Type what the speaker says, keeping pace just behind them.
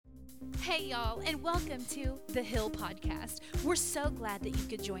Hey y'all, and welcome to The Hill Podcast. We're so glad that you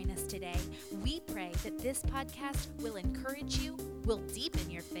could join us today. We pray that this podcast will encourage you, will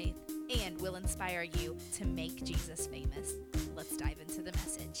deepen your faith, and will inspire you to make Jesus famous. Let's dive into the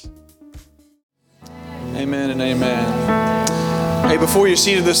message. Amen and amen. Hey, before you're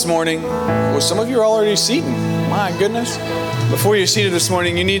seated this morning, well, some of you are already seated. My goodness. Before you're seated this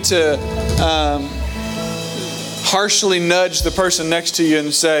morning, you need to harshly nudge the person next to you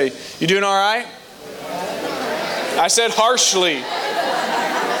and say, "You doing all right?" I said harshly.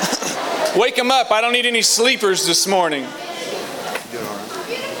 Wake them up. I don't need any sleepers this morning.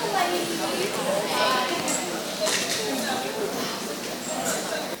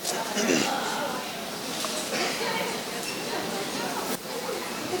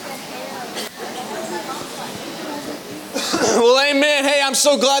 Well, amen. Hey, I'm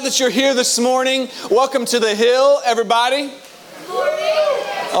so glad that you're here this morning. Welcome to the Hill, everybody.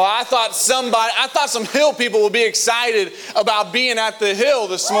 Oh, I thought some Hill people would be excited about being at the Hill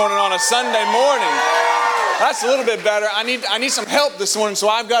this morning on a Sunday morning. That's a little bit better. I need some help this morning, so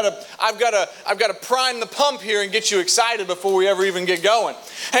I've got to prime the pump here and get you excited before we ever even get going.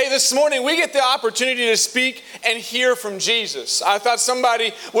 Hey, this morning we get the opportunity to speak and hear from Jesus. I thought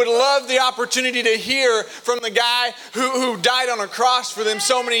somebody would love the opportunity to hear from the guy who died on a cross for them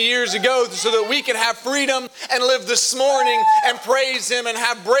so many years ago, so that we can have freedom and live this morning and praise Him and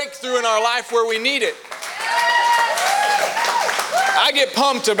have breakthrough in our life where we need it. I get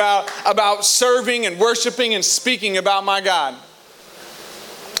pumped about serving and worshiping and speaking about my God,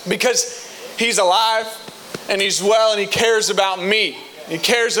 because He's alive and He's well and He cares about me. He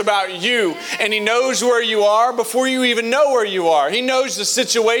cares about you, and He knows where you are before you even know where you are. He knows the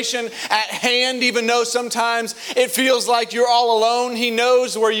situation at hand, even though sometimes it feels like you're all alone. He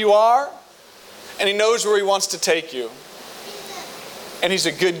knows where you are, and He knows where He wants to take you. And He's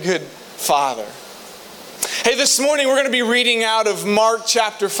a good, good Father. Hey, this morning we're going to be reading out of Mark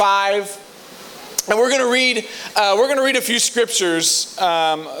chapter 5, and we're going to read a few scriptures.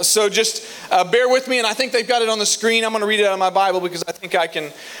 So just bear with me, and I think they've got it on the screen. I'm going to read it out of my Bible because I think I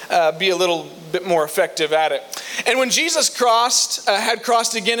can be a little bit more effective at it. And when Jesus had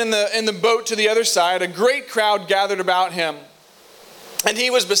crossed again in the boat to the other side, a great crowd gathered about Him, and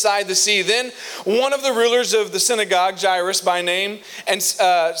He was beside the sea. Then one of the rulers of the synagogue, Jairus by name, and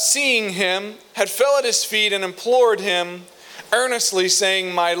seeing Him, had fell at His feet and implored Him earnestly,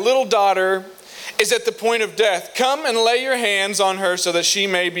 saying, "My little daughter is at the point of death. Come and lay your hands on her so that she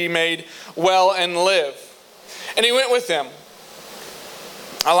may be made well and live." And He went with them.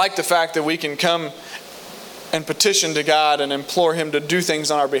 I like the fact that we can come and petition to God and implore Him to do things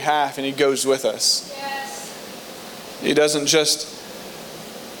on our behalf, and He goes with us. Yes. He doesn't just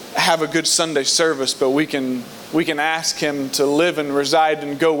have a good Sunday service, but we can ask Him to live and reside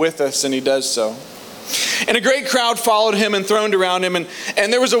and go with us, and He does so. And a great crowd followed Him and throned around Him. And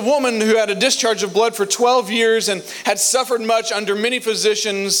there was a woman who had a discharge of blood for 12 years and had suffered much under many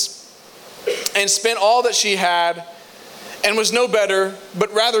physicians and spent all that she had and was no better,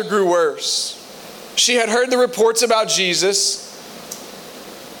 but rather grew worse. She had heard the reports about Jesus.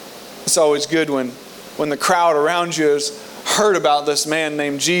 It's always good when the crowd around you has heard about this man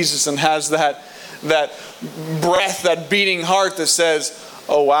named Jesus and has that breath, that beating heart that says,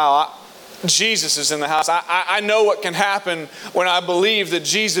 "Oh wow, Jesus is in the house." I know what can happen when I believe that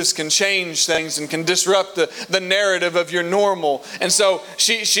Jesus can change things and can disrupt the narrative of your normal. And so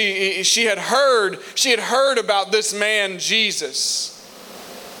she had heard about this man Jesus,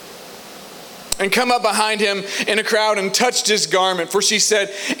 and come up behind Him in a crowd and touched His garment. For she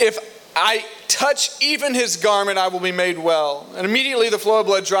said, "If I touch even His garment, I will be made well." And immediately the flow of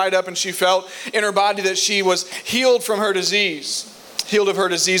blood dried up, and she felt in her body that she was healed of her disease.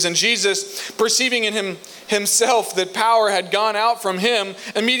 And Jesus, perceiving in Himself that power had gone out from Him,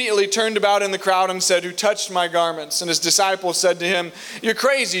 immediately turned about in the crowd and said, "Who touched my garments?" And His disciples said to Him, "You're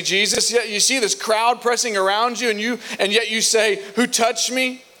crazy, Jesus. You see this crowd pressing around you, and yet you say, 'Who touched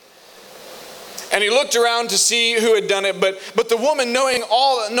me?'" And He looked around to see who had done it, but the woman, knowing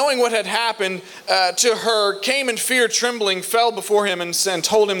what had happened to her, came in fear, trembling, fell before Him and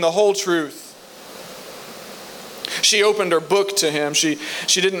told Him the whole truth. She opened her book to Him. She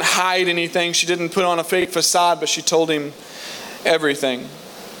didn't hide anything. She didn't put on a fake facade, but she told Him everything.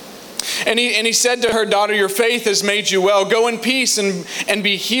 And he said to her, "Daughter, your faith has made you well. Go in peace and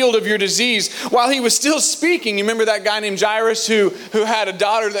be healed of your disease." While He was still speaking, you remember that guy named Jairus who had a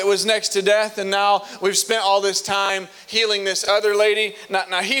daughter that was next to death, and now we've spent all this time healing this other lady.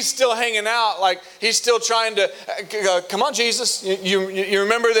 Now he's still hanging out, like he's still trying to, "Come on, Jesus, you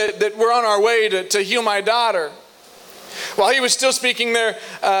remember that we're on our way to heal my daughter." While he was still speaking,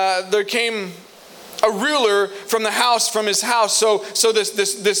 there came a ruler from his house. So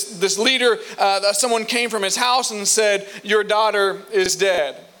this leader, someone came from his house and said, "Your daughter is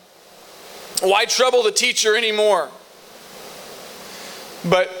dead. Why trouble the teacher anymore?"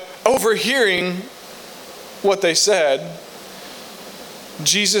 But overhearing what they said,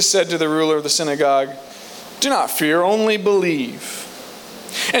 Jesus said to the ruler of the synagogue, "Do not fear, only believe."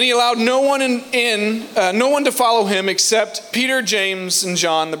 And he allowed no one to follow him except Peter, James, and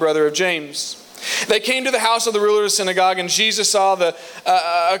John, the brother of James. They came to the house of the ruler of the synagogue, and Jesus saw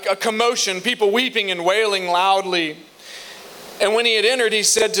a commotion, people weeping and wailing loudly. And when he had entered, he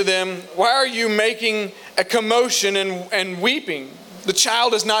said to them, "Why are you making a commotion and weeping? The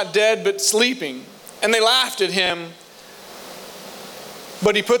child is not dead, but sleeping." And they laughed at him.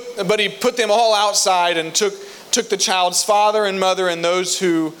 But he put them all outside and took the child's father and mother and those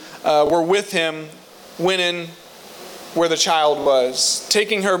who were with him, went in where the child was.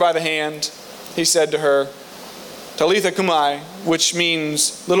 Taking her by the hand, he said to her, "Talitha cumi," which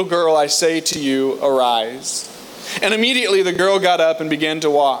means, "Little girl, I say to you, arise." And immediately the girl got up and began to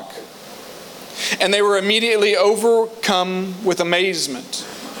walk. And they were immediately overcome with amazement.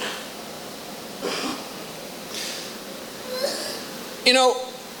 You know,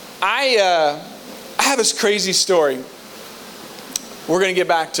 I have this crazy story. We're going to get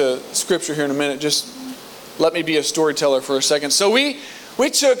back to Scripture here in a minute. Just let me be a storyteller for a second. So we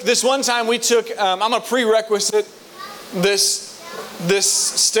took, this one time we took, I'm going to prerequisite this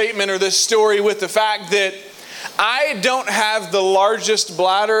statement or this story with the fact that I don't have the largest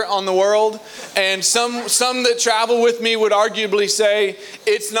bladder on the world, and some that travel with me would arguably say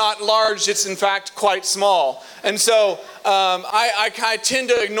it's not large, it's in fact quite small. And so I tend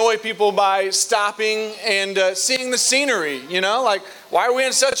to annoy people by stopping and seeing the scenery, you know, like, why are we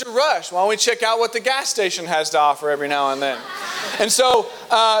in such a rush? Why don't we check out what the gas station has to offer every now and then? And so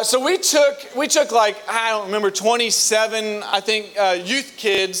we took like, I don't remember, 27, I think, youth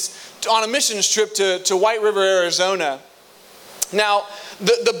kids on a missions trip to White River, Arizona. Now,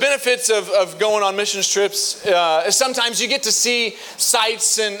 the benefits of going on missions trips is sometimes you get to see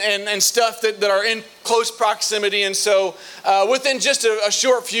sights and stuff that are in close proximity. And so within just a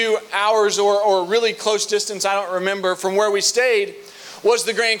short few hours or really close distance, I don't remember, from where we stayed was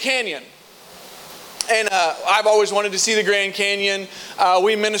the Grand Canyon. And I've always wanted to see the Grand Canyon.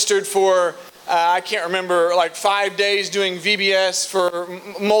 We ministered for I can't remember, like 5 days doing VBS for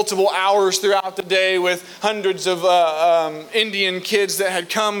multiple hours throughout the day with hundreds of Indian kids that had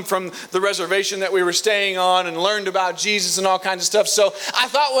come from the reservation that we were staying on and learned about Jesus and all kinds of stuff. So I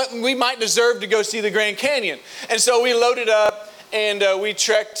thought we might deserve to go see the Grand Canyon. And so we loaded up and we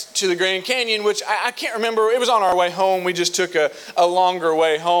trekked to the Grand Canyon, which I can't remember. It was on our way home. We just took a longer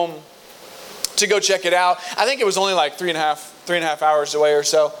way home to go check it out. I think it was only like three and a half hours away or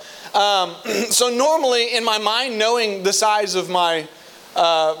so. So normally in my mind, knowing the size of my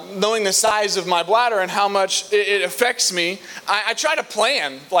bladder and how much it affects me, I try to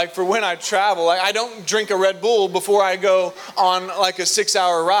plan like for when I travel. I don't drink a Red Bull before I go on like a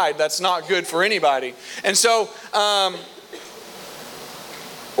 6-hour ride. That's not good for anybody. And so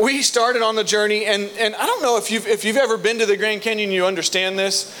we started on the journey, and I don't know if you've ever been to the Grand Canyon, you understand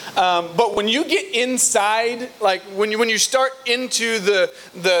this. But when you get inside, like when you start into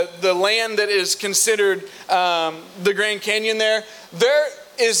the land that is considered the Grand Canyon, there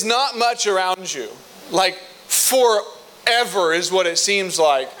is not much around you. Like forever is what it seems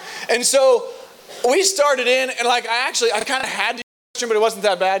like. And so we started in, and like I kind of had to. But it wasn't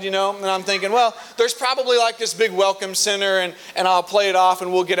that bad, you know. And I'm thinking, well, there's probably like this big welcome center, and I'll play it off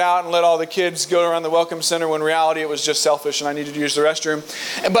and we'll get out and let all the kids go around the welcome center, when in reality it was just selfish and I needed to use the restroom.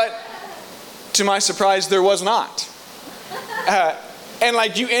 But to my surprise, there was not. And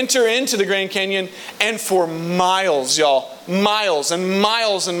like you enter into the Grand Canyon, and for miles, y'all, miles and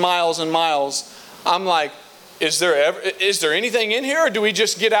miles and miles and miles, I'm like, is there anything in here, or do we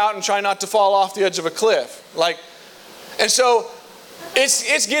just get out and try not to fall off the edge of a cliff? Like, and so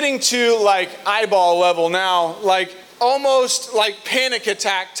it's getting to like eyeball level now, like almost like panic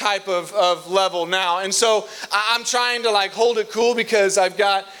attack type of level now. And so I'm trying to like hold it cool because I've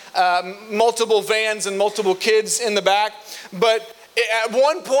got multiple vans and multiple kids in the back. But at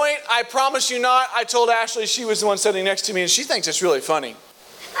one point, I promise you not, I told Ashley, she was the one sitting next to me, and she thinks it's really funny.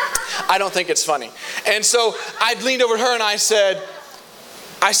 I don't think it's funny. And so I leaned over to her and I said,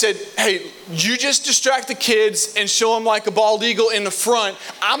 I said, hey, you just distract the kids and show them like a bald eagle in the front.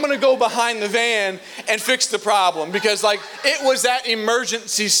 I'm going to go behind the van and fix the problem, because like it was that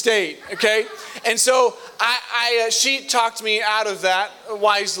emergency state, okay? And so she talked me out of that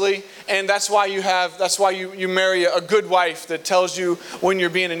wisely, and that's why you marry a good wife that tells you when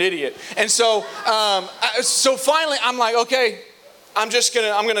you're being an idiot. And so so finally I'm like, okay, I'm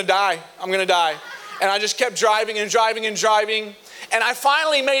gonna die. And I just kept driving and driving and driving. And I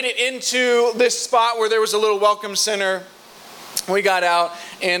finally made it into this spot where there was a little welcome center. We got out,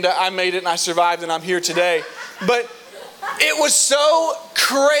 and I made it, and I survived, and I'm here today. But it was so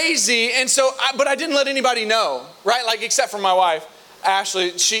crazy, and so, but I didn't let anybody know, right? Like, except for my wife,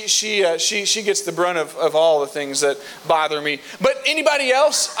 Ashley. She gets the brunt of all the things that bother me. But anybody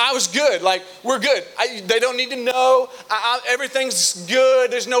else, I was good. Like, we're good. They don't need to know. Everything's good.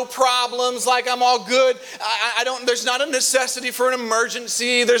 There's no problems. Like, I'm all good. There's not a necessity for an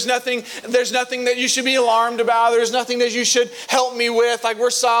emergency. There's nothing that you should be alarmed about. There's nothing that you should help me with. Like, we're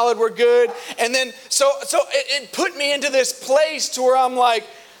solid. We're good. And then, so it put me into this place to where I'm like,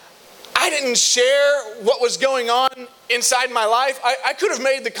 I didn't share what was going on inside my life. I could have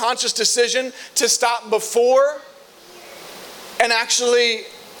made the conscious decision to stop before and actually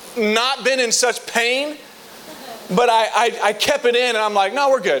not been in such pain. But I kept it in, and I'm like, no,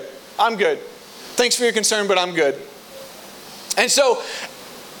 we're good. I'm good. Thanks for your concern, but I'm good. And so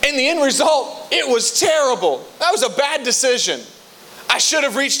in the end result, it was terrible. That was a bad decision. I should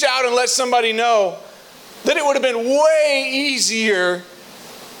have reached out and let somebody know. That it would have been way easier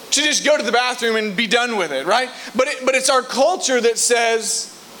to just go to the bathroom and be done with it, right? But it's our culture that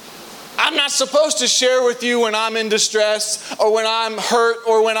says, I'm not supposed to share with you when I'm in distress, or when I'm hurt,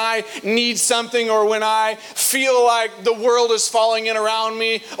 or when I need something, or when I feel like the world is falling in around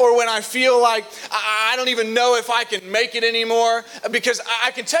me, or when I feel like I don't even know if I can make it anymore. Because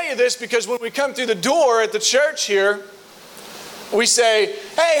I can tell you this, because when we come through the door at the church here, we say,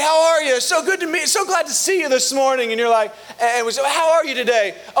 hey, how are you? So good to meet you. So glad to see you this morning. And you're like, and we say, how are you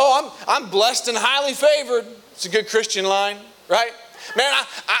today? Oh, I'm blessed and highly favored. It's a good Christian line, right? Man,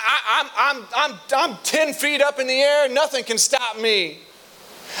 I'm 10 feet up in the air. Nothing can stop me.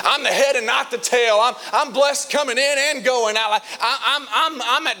 I'm the head and not the tail. I'm blessed coming in and going out.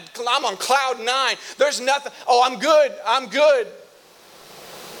 I'm on cloud 9. There's nothing. Oh, I'm good. I'm good.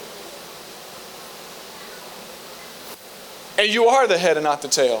 And you are the head and not the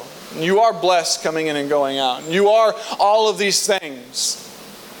tail. You are blessed coming in and going out. You are all of these things.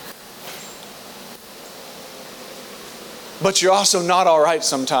 But you're also not all right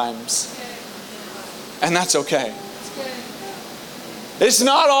sometimes. And that's okay. It's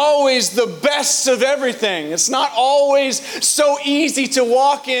not always the best of everything. It's not always so easy to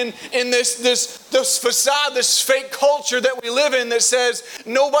walk in this facade, this fake culture that we live in that says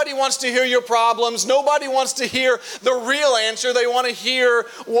nobody wants to hear your problems. Nobody wants to hear the real answer. They want to hear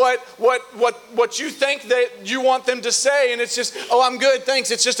what you think that you want them to say. And it's just, oh, I'm good,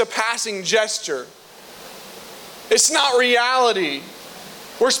 thanks. It's just a passing gesture. It's not reality.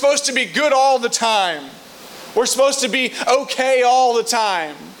 We're supposed to be good all the time. We're supposed to be okay all the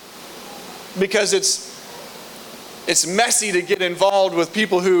time, because it's messy to get involved with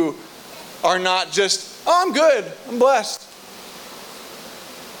people who are not just, oh, I'm good, I'm blessed.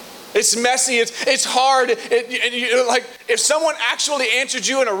 It's messy, it's hard. Like, if someone actually answered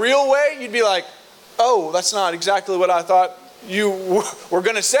you in a real way, you'd be like, oh, that's not exactly what I thought you were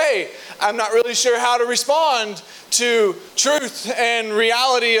going to say. I'm not really sure how to respond to truth and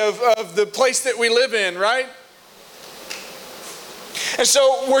reality of the place that we live in, right? And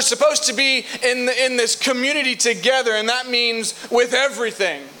so we're supposed to be in this community together, and that means with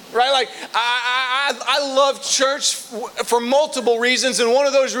everything, right? Like, I love church for multiple reasons, and one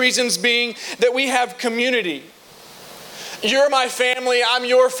of those reasons being that we have community. You're my family, I'm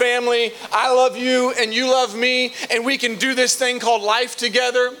your family, I love you and you love me, and we can do this thing called life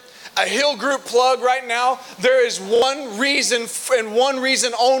together. A Hill Group plug right now. There is one reason and one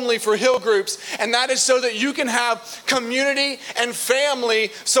reason only for Hill Groups, and that is so that you can have community and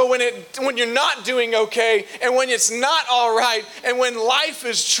family. So when you're not doing okay, and when it's not all right, and when life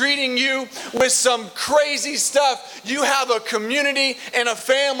is treating you with some crazy stuff, you have a community and a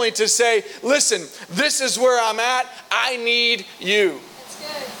family to say, listen, this is where I'm at. I need you. That's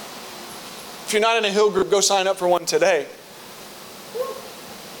good. If you're not in a Hill Group, go sign up for one today.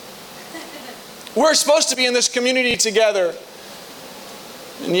 We're supposed to be in this community together,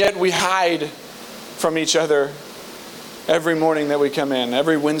 and yet we hide from each other every morning that we come in,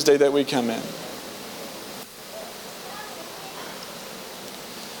 every Wednesday that we come in.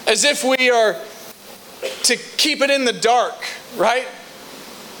 As if we are to keep it in the dark, right?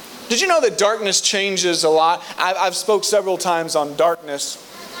 Did you know that darkness changes a lot? I've spoke several times on darkness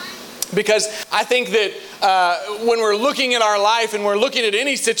because I think that when we're looking at our life and we're looking at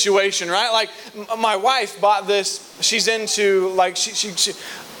any situation, right? Like my wife bought this. She's into like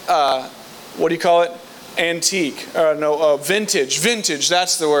what do you call it? Antique? Vintage. Vintage.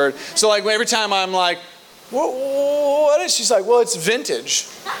 That's the word. So like every time I'm like, what is? She's like, well, it's vintage.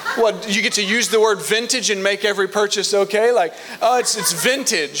 What, you get to use the word vintage and make every purchase okay? Like, oh, it's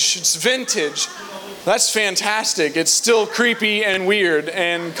vintage. It's vintage. That's fantastic. It's still creepy and weird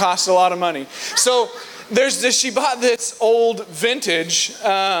and costs a lot of money. So there's this. She bought this old vintage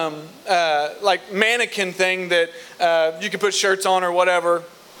like mannequin thing that you can put shirts on or whatever.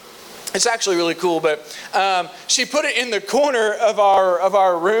 It's actually really cool, but she put it in the corner of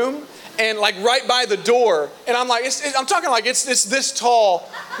our room. And like right by the door, and I'm like, I'm talking like it's this tall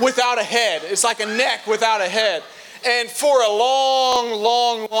without a head. It's like a neck without a head. And for a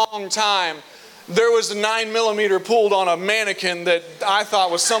long time, there was a 9mm pulled on a mannequin that I thought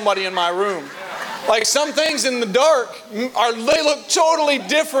was somebody in my room. Like some things in the dark they look totally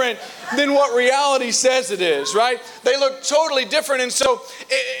different than what reality says it is, right? They look totally different, and so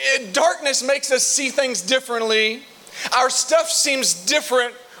darkness makes us see things differently. Our stuff seems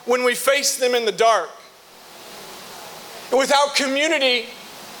different when we face them in the dark. Without community,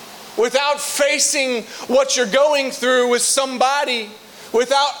 without facing what you're going through with somebody,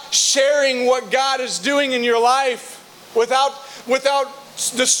 without sharing what God is doing in your life, without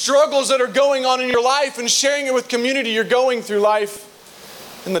the struggles that are going on in your life and sharing it with community, you're going through life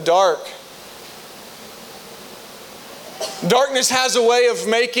in the dark. Darkness has a way of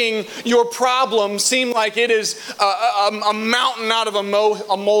making your problem seem like it is a mountain out of a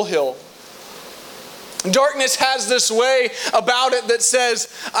molehill. Darkness has this way about it that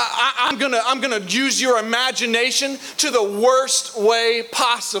says, I'm gonna use your imagination to the worst way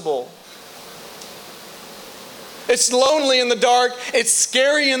possible. It's lonely in the dark, it's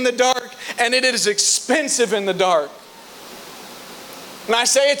scary in the dark, and it is expensive in the dark. And I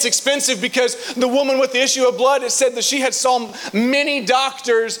say it's expensive because the woman with the issue of blood, it said that she had saw many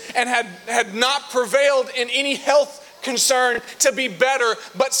doctors and had not prevailed in any health concern to be better,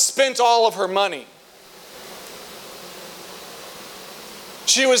 but spent all of her money.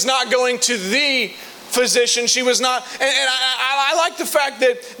 She was not going to the physician. She was not, and I like the fact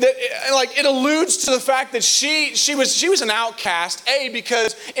that like it alludes to the fact that she was an outcast.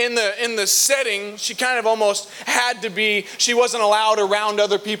 Because in the setting she kind of almost had to be. She wasn't allowed around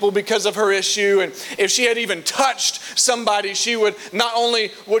other people because of her issue, and if she had even touched somebody, she would not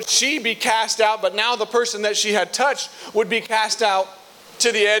only would she be cast out, but now the person that she had touched would be cast out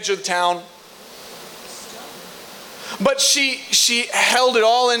to the edge of town. But she held it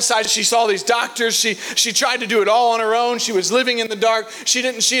all inside. She saw these doctors. She tried to do it all on her own. She was living in the dark. She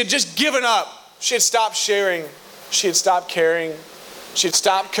had just given up. She had stopped sharing. She had stopped caring. She had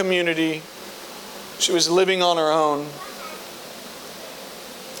stopped community. She was living on her own.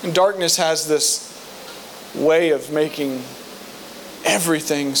 And darkness has this way of making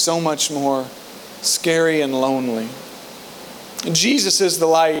everything so much more scary and lonely. And Jesus is the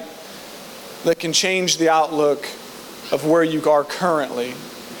light that can change the outlook of where you are currently.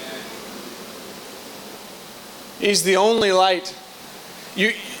 He's the only light.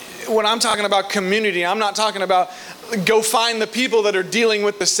 When I'm talking about community, I'm not talking about go find the people that are dealing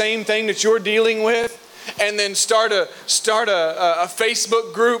with the same thing that you're dealing with and then start a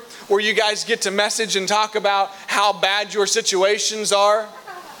Facebook group where you guys get to message and talk about how bad your situations are.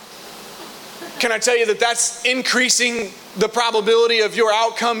 Can I tell you that that's increasing the probability of your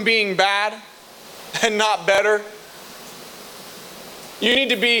outcome being bad and not better? You need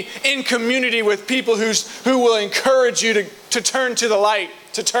to be in community with people who will encourage you to turn to the light,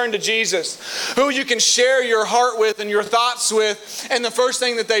 to turn to Jesus, who you can share your heart with and your thoughts with. And the first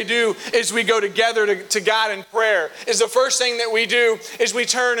thing that they do is we go together to God in prayer. Is the first thing that we do is we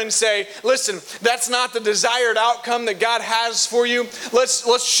turn and say, listen, that's not the desired outcome that God has for you.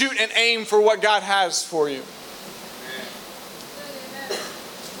 Let's shoot and aim for what God has for you.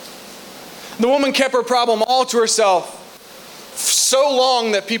 The woman kept her problem all to herself so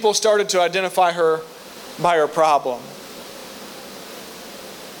long that people started to identify her by her problem.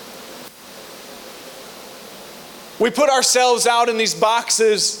 We put ourselves out in these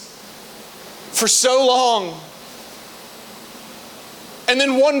boxes for so long and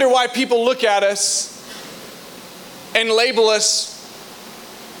then wonder why people look at us and label us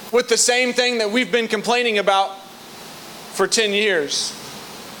with the same thing that we've been complaining about for 10 years.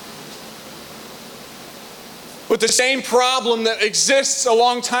 with the same problem that exists a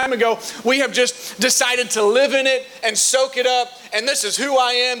long time ago. We have just decided to live in it and soak it up, and this is who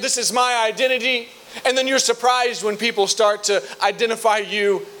I am, this is my identity. And then you're surprised when people start to identify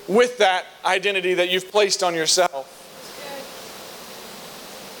you with that identity that you've placed on yourself.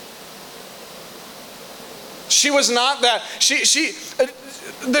 She was not that.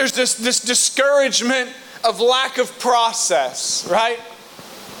 There's this discouragement of lack of process, right?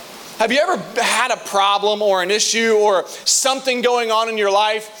 Have you ever had a problem or an issue or something going on in your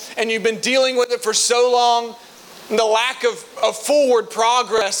life and you've been dealing with it for so long, and the lack of forward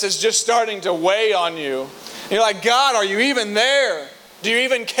progress is just starting to weigh on you? And you're like, God, are you even there? Do you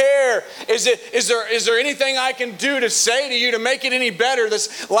even care? Is there anything I can do to say to you to make it any better?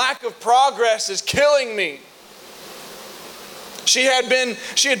 This lack of progress is killing me. She had been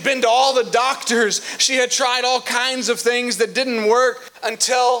to all the doctors. She had tried all kinds of things that didn't work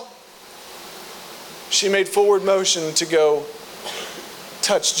until she made forward motion to go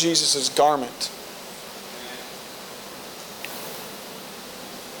touch Jesus' garment.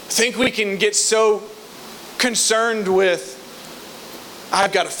 I think we can get so concerned with,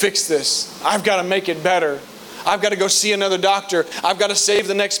 I've got to fix this. I've got to make it better. I've got to go see another doctor. I've got to save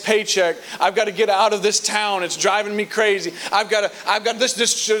the next paycheck. I've got to get out of this town. It's driving me crazy. I've got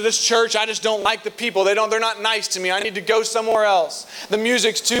this church. I just don't like the people. They're not nice to me. I need to go somewhere else. The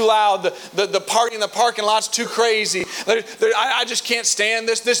music's too loud. The party in the parking lot's too crazy. I just can't stand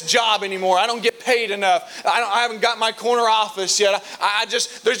this job anymore. I don't get paid enough. I haven't got my corner office yet.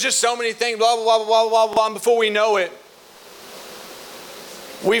 There's just so many things. Blah blah blah blah blah blah. And before we know it,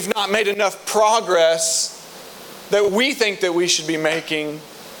 we've not made enough progress that we think that we should be making,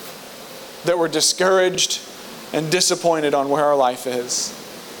 that we're discouraged and disappointed on where our life is.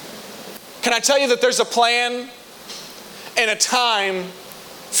 Can I tell you that there's a plan and a time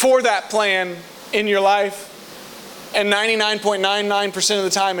for that plan in your life? And 99.99% of the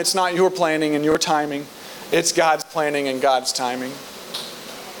time, it's not your planning and your timing. It's God's planning and God's timing.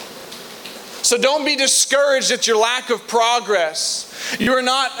 So don't be discouraged at your lack of progress. You're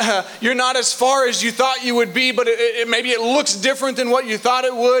not as far as you thought you would be, but maybe it looks different than what you thought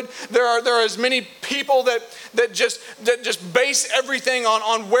it would. There are as many people that just base everything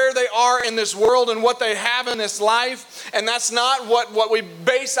on where they are in this world and what they have in this life, and that's not what we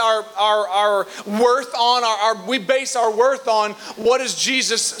base our worth on. We base our worth on what does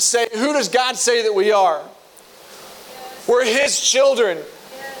Jesus say? Who does God say that we are? Yes. We're His children.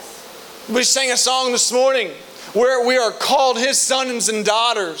 Yes. We sang a song this morning where we are called His sons and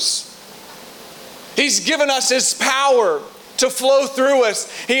daughters. He's given us His power to flow through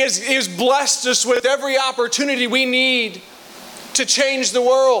us. He has blessed us with every opportunity we need to change the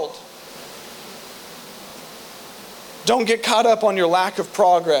world. Don't get caught up on your lack of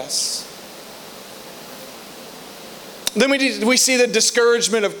progress. Then we see the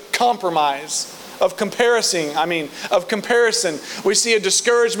discouragement of compromise, of comparison. We see a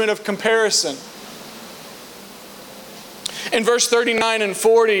discouragement of comparison. In verse 39 and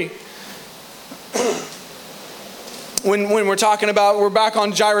 40, when we're talking about, we're back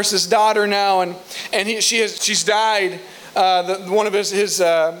on Jairus' daughter now, and she's died. One of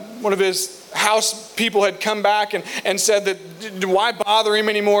his house people had come back and said that, why bother him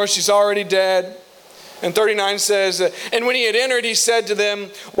anymore? She's already dead. And 39 says, and when he had entered, he said to them,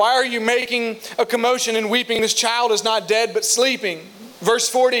 why are you making a commotion and weeping? This child is not dead, but sleeping. Verse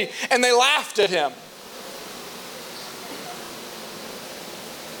 40, and they laughed at him.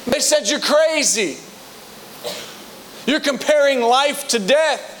 They said, you're crazy. You're comparing life to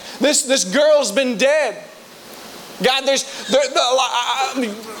death. This girl's been dead. God,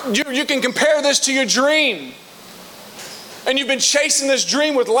 you can compare this to your dream. And you've been chasing this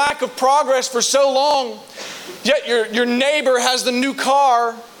dream with lack of progress for so long. Yet your neighbor has the new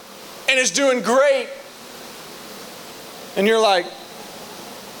car and is doing great. And you're like,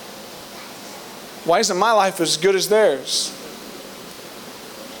 why isn't my life as good as theirs?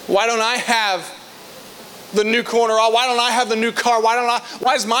 Why don't I have the new corner? Why don't I have the new car? Why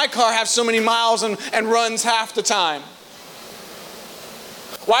does my car have so many miles and runs half the time?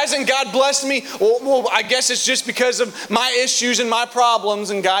 Why hasn't God blessed me? Well, I guess it's just because of my issues and my problems,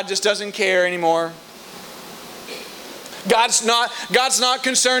 and God just doesn't care anymore. God's not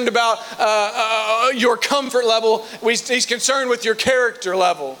concerned about your comfort level. He's concerned with your character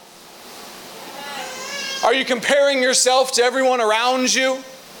level. Are you comparing yourself to everyone around you?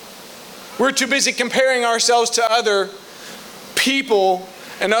 We're too busy comparing ourselves to other people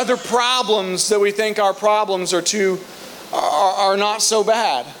and other problems that we think our problems are not so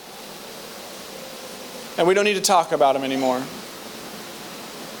bad. And we don't need to talk about them anymore.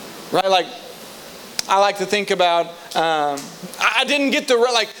 Right? Like, I like to think about, I didn't get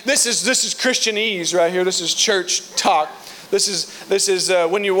this is Christianese right here. This is church talk. This is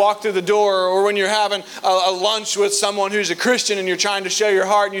when you walk through the door, or when you're having a lunch with someone who's a Christian and you're trying to share your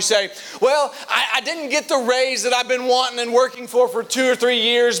heart, and you say, well, I didn't get the raise that I've been wanting and working for 2 or 3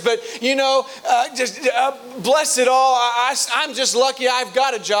 years, but bless it all. I'm just lucky I've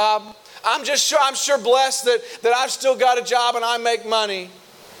got a job. I'm sure blessed that I've still got a job and I make money.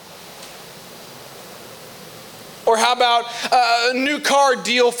 Or how about a new car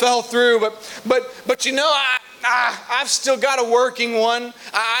deal fell through, but I've still got a working one.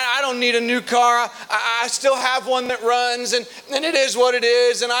 I don't need a new car. I still have one that runs, and it is what it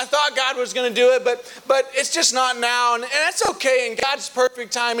is. And I thought God was going to do it, but it's just not now. And that's okay. In God's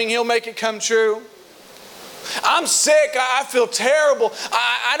perfect timing, He'll make it come true. I'm sick. I feel terrible.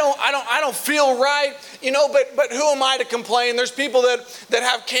 I don't feel right. But who am I to complain? There's people that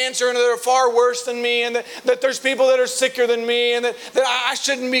have cancer and that are far worse than me, and that there's people that are sicker than me, and that I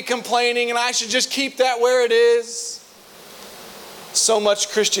shouldn't be complaining, and I should just keep that where it is. So much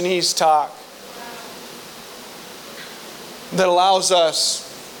Christianese talk that allows us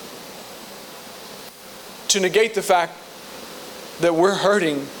to negate the fact that we're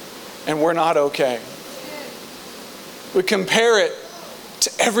hurting and we're not okay. We compare it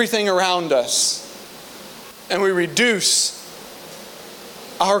to everything around us, and we reduce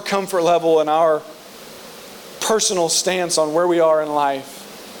our comfort level and our personal stance on where we are in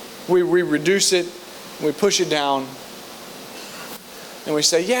life. We reduce it, we push it down, and we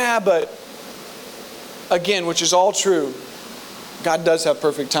say, yeah, but again, which is all true, God does have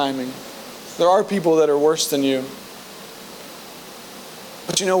perfect timing. There are people that are worse than you.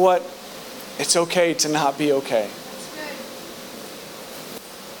 But you know what? It's okay to not be okay.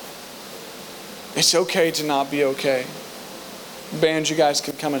 It's okay to not be okay. Band, you guys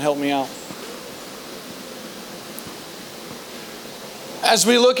can come and help me out. As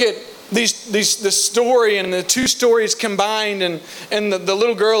we look at the story and the two stories combined, and the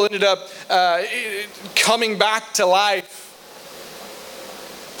little girl ended up coming back to life,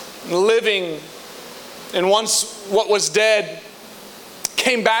 living, and once what was dead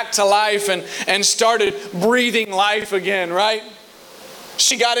came back to life and started breathing life again, right?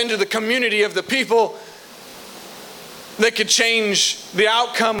 She got into the community of the people that could change the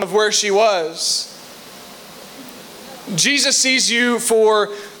outcome of where she was. Jesus sees you for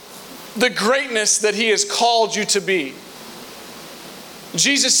the greatness that He has called you to be.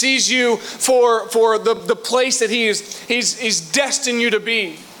 Jesus sees you for the place that He's destined you to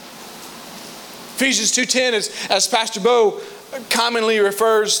be. Ephesians 2:10, as Pastor Bo commonly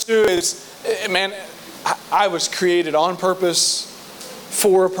refers to, is, man, I was created on purpose,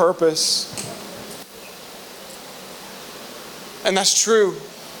 for a purpose. And that's true.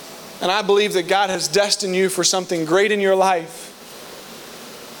 And I believe that God has destined you for something great in your life.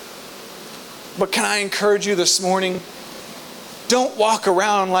 But can I encourage you this morning? Don't walk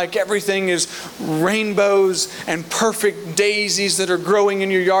around like everything is rainbows and perfect daisies that are growing in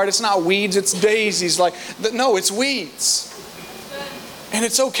your yard. It's not weeds, it's daisies. No, it's weeds. And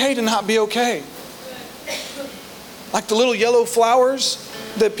it's okay to not be okay. Like the little yellow flowers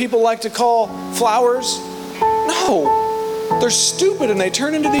that people like to call flowers. No, they're stupid and they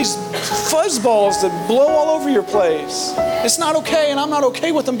turn into these fuzz balls that blow all over your place. It's not okay, and I'm not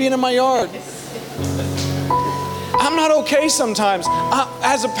okay with them being in my yard. I'm not okay sometimes.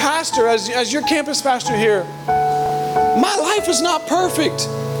 As a pastor, as your campus pastor here, my life is not perfect.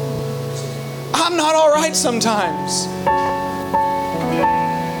 I'm not all right sometimes.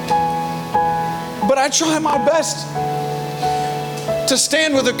 But I try my best to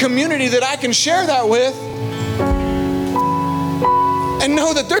stand with a community that I can share that with, and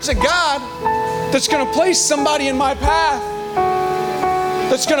know that there's a God that's going to place somebody in my path,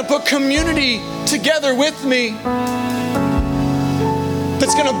 that's going to put community together with me,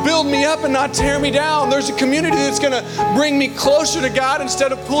 that's going to build me up and not tear me down. There's a community that's going to bring me closer to God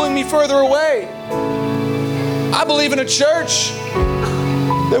instead of pulling me further away. I believe in a church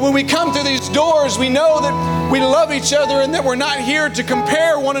that when we come through these doors, we know that we love each other and that we're not here to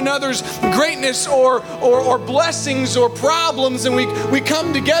compare one another's greatness or blessings or problems. And we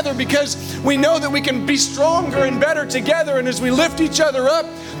come together because we know that we can be stronger and better together. And as we lift each other up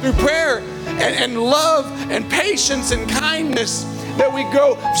through prayer and love and patience and kindness, that we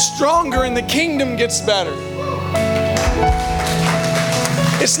grow stronger and the kingdom gets better.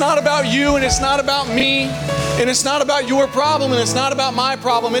 It's not about you, and it's not about me, and it's not about your problem, and it's not about my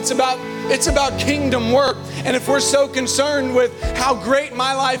problem. It's about It's about kingdom work. And if we're so concerned with how great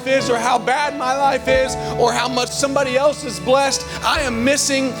my life is or how bad my life is or how much somebody else is blessed, I am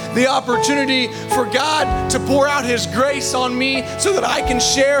missing the opportunity for God to pour out His grace on me so that I can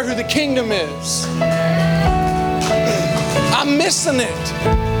share who the kingdom is. I'm missing it.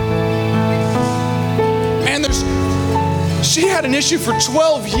 Man, she had an issue for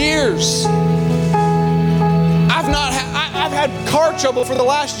 12 years. I've had car trouble for the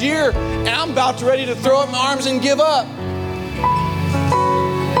last year, and I'm about ready to throw up my arms and give up.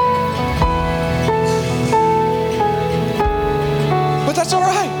 But that's all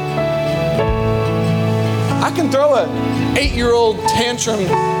right. I can throw a 8-year-old tantrum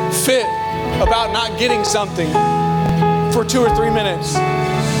fit about not getting something for 2 or 3 minutes.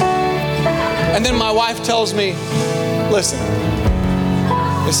 And then my wife tells me, listen,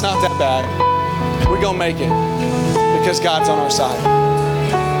 it's not that bad. We're going to make it because God's on our side.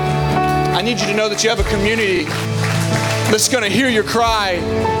 I need you to know that you have a community that's going to hear your cry,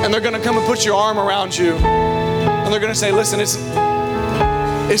 and they're going to come and put your arm around you. And they're going to say, listen,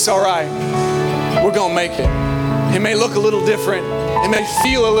 it's all right. We're going to make it. It may look a little different. It may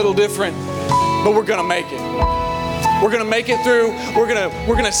feel a little different, but we're going to make it. We're going to make it through. We're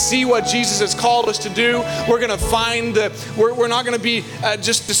going to see what Jesus has called us to do. We're going to find we're not going to be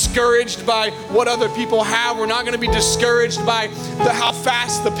just discouraged by what other people have. We're not going to be discouraged by how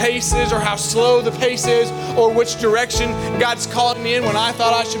fast the pace is or how slow the pace is or which direction God's calling me in when I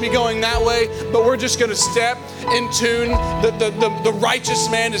thought I should be going that way. But we're just going to step in tune. The righteous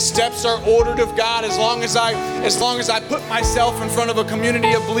man, his steps are ordered of God as long as I put myself in front of a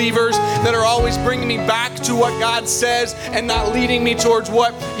community of believers that are always bringing me back to what God says and not leading me towards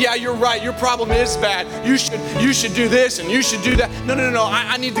what, yeah, you're right, your problem is bad. You should do this and you should do that. No.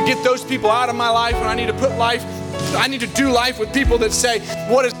 I need to get those people out of my life, and I need to do life with people that say,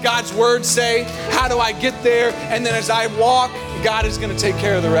 what does God's word say? How do I get there? And then as I walk, God is going to take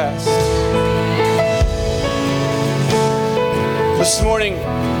care of the rest. This morning,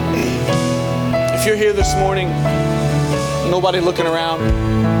 if you're here this morning, nobody looking around,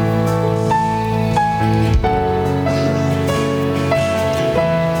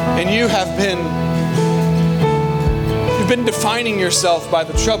 and you've been defining yourself by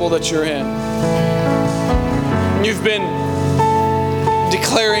the trouble that you're in. You've been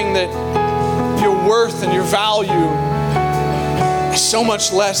declaring that your worth and your value is so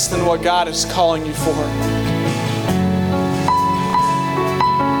much less than what God is calling you for.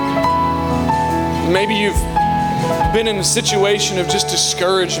 Maybe you've been in a situation of just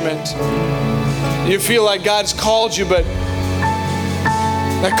discouragement. You feel like God's called you, but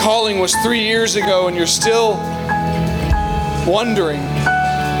that calling was 3 years ago, and you're still wondering,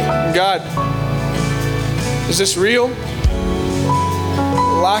 God, is this real?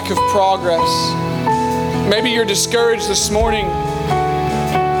 Lack of progress. Maybe you're discouraged this morning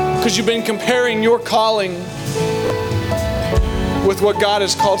because you've been comparing your calling with what God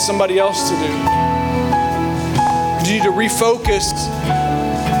has called somebody else to do. You need to refocus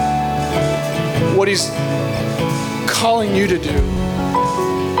what He's calling you to do,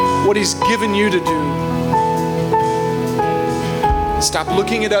 what He's given you to do. Stop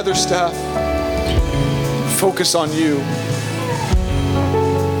looking at other stuff. Focus on you.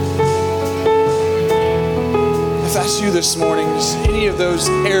 If that's you this morning, just any of those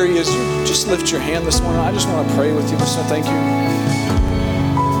areas, you just lift your hand this morning. I just want to pray with you. Just want to thank you.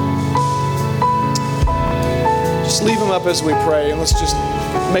 Just leave them up as we pray, and let's just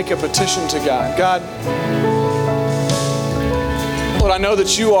make a petition to God. God, Lord, I know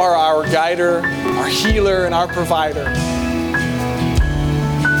that you are our guider, our healer, and our provider.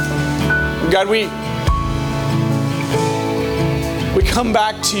 God, we come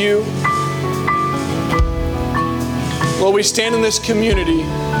back to you. Lord, we stand in this community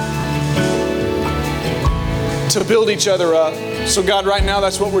to build each other up. So God, right now,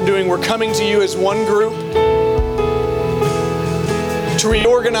 that's what we're doing. We're coming to you as one group to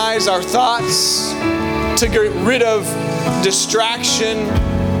reorganize our thoughts, to get rid of distraction,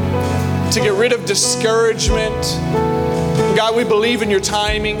 to get rid of discouragement. God, we believe in your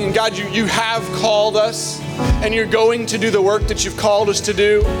timing. And God, you have called us, and you're going to do the work that you've called us to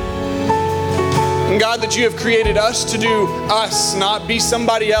do. And God, that you have created us to do us, not be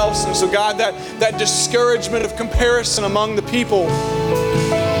somebody else. And so God, that discouragement of comparison among the people,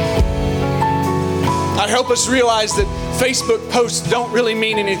 God, help us realize that Facebook posts don't really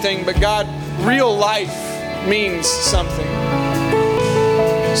mean anything, but God, real life means something.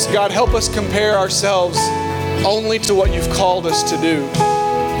 So God, help us compare ourselves only to what you've called us to do.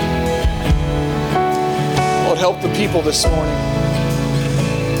 Lord, help the people this morning.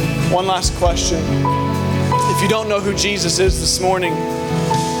 One last question. If you don't know who Jesus is this morning,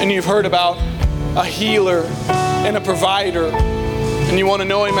 and you've heard about a healer and a provider, and you want to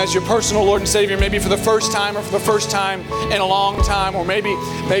know Him as your personal Lord and Savior, maybe for the first time or for the first time in a long time, or maybe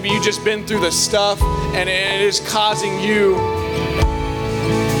you've just been through the stuff and it is causing you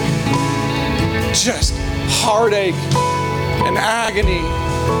just heartache and agony.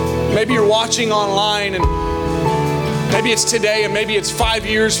 Maybe you're watching online, and maybe it's today and maybe it's 5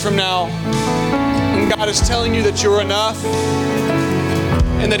 years from now, and God is telling you that you're enough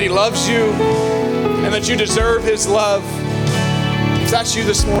and that He loves you and that you deserve His love. If that's you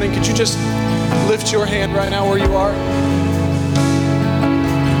this morning, could you just lift your hand right now where you are?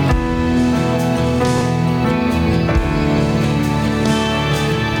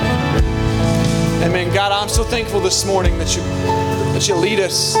 Amen. God, I'm so thankful this morning that you lead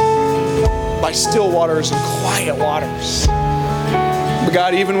us by still waters and quiet waters. But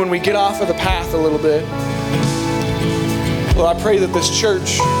God, even when we get off of the path a little bit, Lord, I pray that this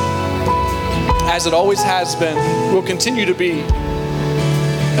church, as it always has been, will continue to be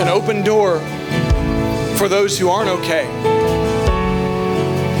an open door for those who aren't okay.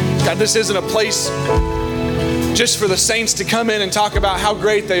 God, this isn't a place just for the saints to come in and talk about how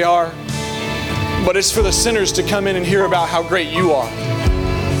great they are, but it's for the sinners to come in and hear about how great you are.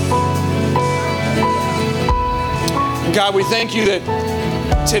 God, we thank you that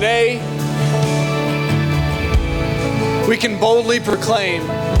today we can boldly proclaim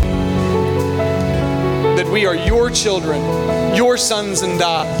that we are your children, your sons and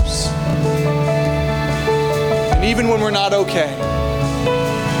daughters. And even when we're not okay,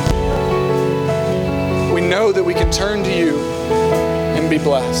 we know that we can turn to you and be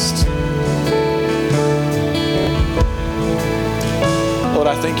blessed. Lord,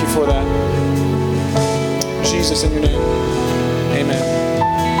 I thank you for that. Jesus, in your name, amen.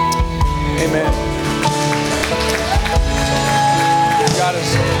 Amen. God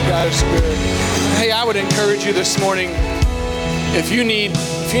is good. Hey, I would encourage you this morning, if you need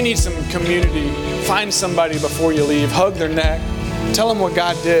some community, find somebody before you leave. Hug their neck. Tell them what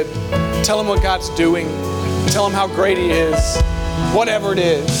God did. Tell them what God's doing. Tell them how great He is. Whatever it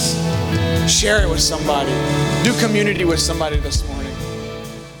is, share it with somebody. Do community with somebody this morning.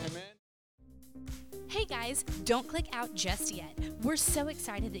 Hey guys, don't click out just yet. We're so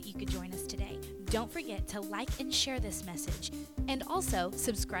excited that you could join us today. Don't forget to like and share this message, and also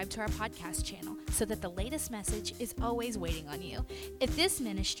subscribe to our podcast channel so that the latest message is always waiting on you. If this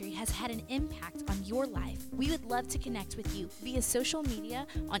ministry has had an impact on your life, we would love to connect with you via social media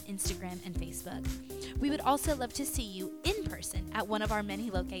on Instagram and Facebook. We would also love to see you in person at one of our many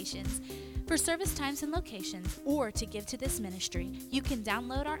locations. For service times and locations, or to give to this ministry, you can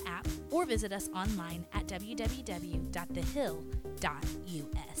download our app or visit us online at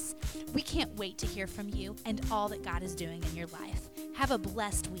www.thehill.us. We can't wait to hear from you and all that God is doing in your life. Have a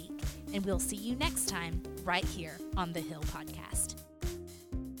blessed week, and we'll see you next time right here on The Hill Podcast.